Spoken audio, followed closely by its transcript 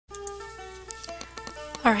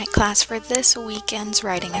Alright class, for this weekend's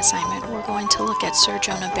writing assignment, we're going to look at Sir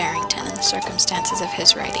Jonah Barrington and the circumstances of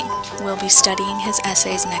his writing. We'll be studying his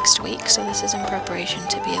essays next week, so this is in preparation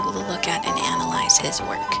to be able to look at and analyze his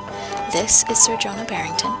work. This is Sir Jonah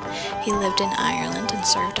Barrington. He lived in Ireland and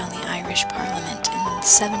served on the Irish Parliament in the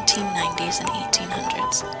 1790s and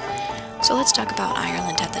 1800s. So let's talk about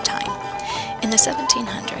Ireland at the time. In the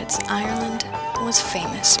 1700s, Ireland was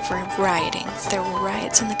famous for rioting. There were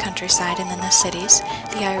riots in the countryside and in the cities.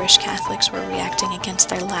 The Irish Catholics were reacting against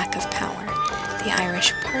their lack of power. The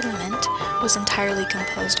Irish Parliament was entirely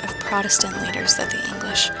composed of Protestant leaders that the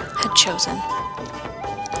English had chosen.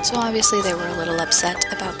 So obviously they were a little upset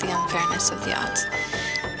about the unfairness of the odds.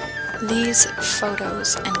 These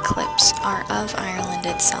photos and clips are of Ireland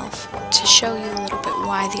itself to show you a little bit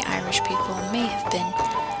why the Irish people may have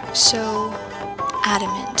been so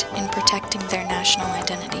adamant in protecting their national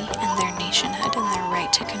identity and their nationhood and their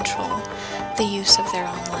right to control the use of their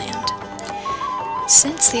own land.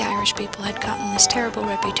 Since the Irish people had gotten this terrible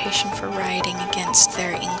reputation for rioting against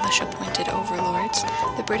their English-appointed overlords,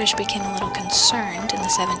 the British became a little concerned in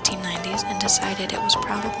the 1790s and decided it was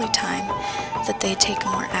probably time that they take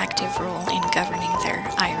a more active role in governing their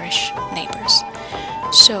Irish neighbors.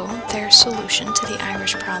 So their solution to the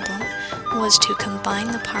Irish problem was to combine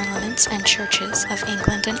the parliaments and churches of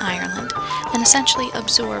England and Ireland and essentially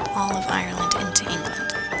absorb all of Ireland into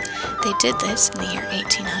England. They did this in the year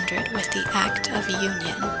 1800 with the Act of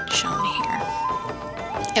Union shown here.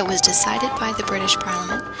 It was decided by the British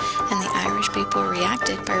Parliament, and the Irish people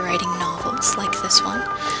reacted by writing novels like this one,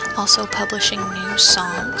 also publishing new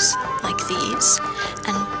songs like these,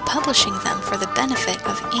 and publishing them for the benefit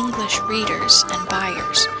of English readers and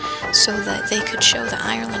buyers, so that they could show that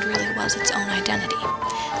Ireland really was its own identity.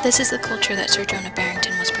 This is the culture that Sir Jonah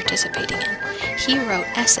Barrington was participating in. He wrote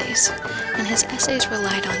essays, and his essays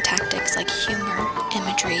relied on tactics like humor,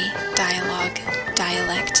 imagery, dialogue,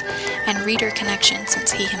 dialect, and reader connection,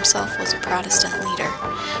 since he himself was a Protestant leader,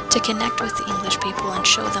 to connect with the English people and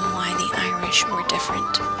show them why the Irish were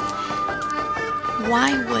different.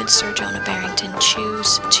 Why would Sir Jonah Barrington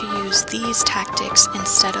choose to use these tactics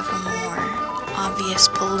instead of a more obvious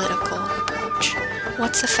political approach?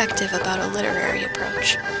 What's effective about a literary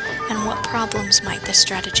approach? And what problems might this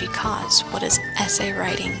strategy cause? What is essay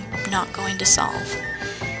writing not going to solve?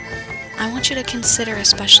 I want you to consider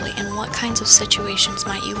especially in what kinds of situations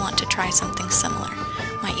might you want to try something similar.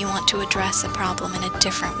 Might you want to address a problem in a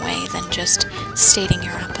different way than just stating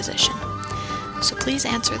your opposition? So please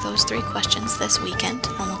answer those 3 questions this weekend,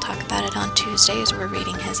 and we'll talk about it on Tuesday as we're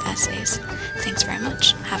reading his essays. Thanks very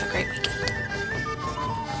much. Have a great weekend.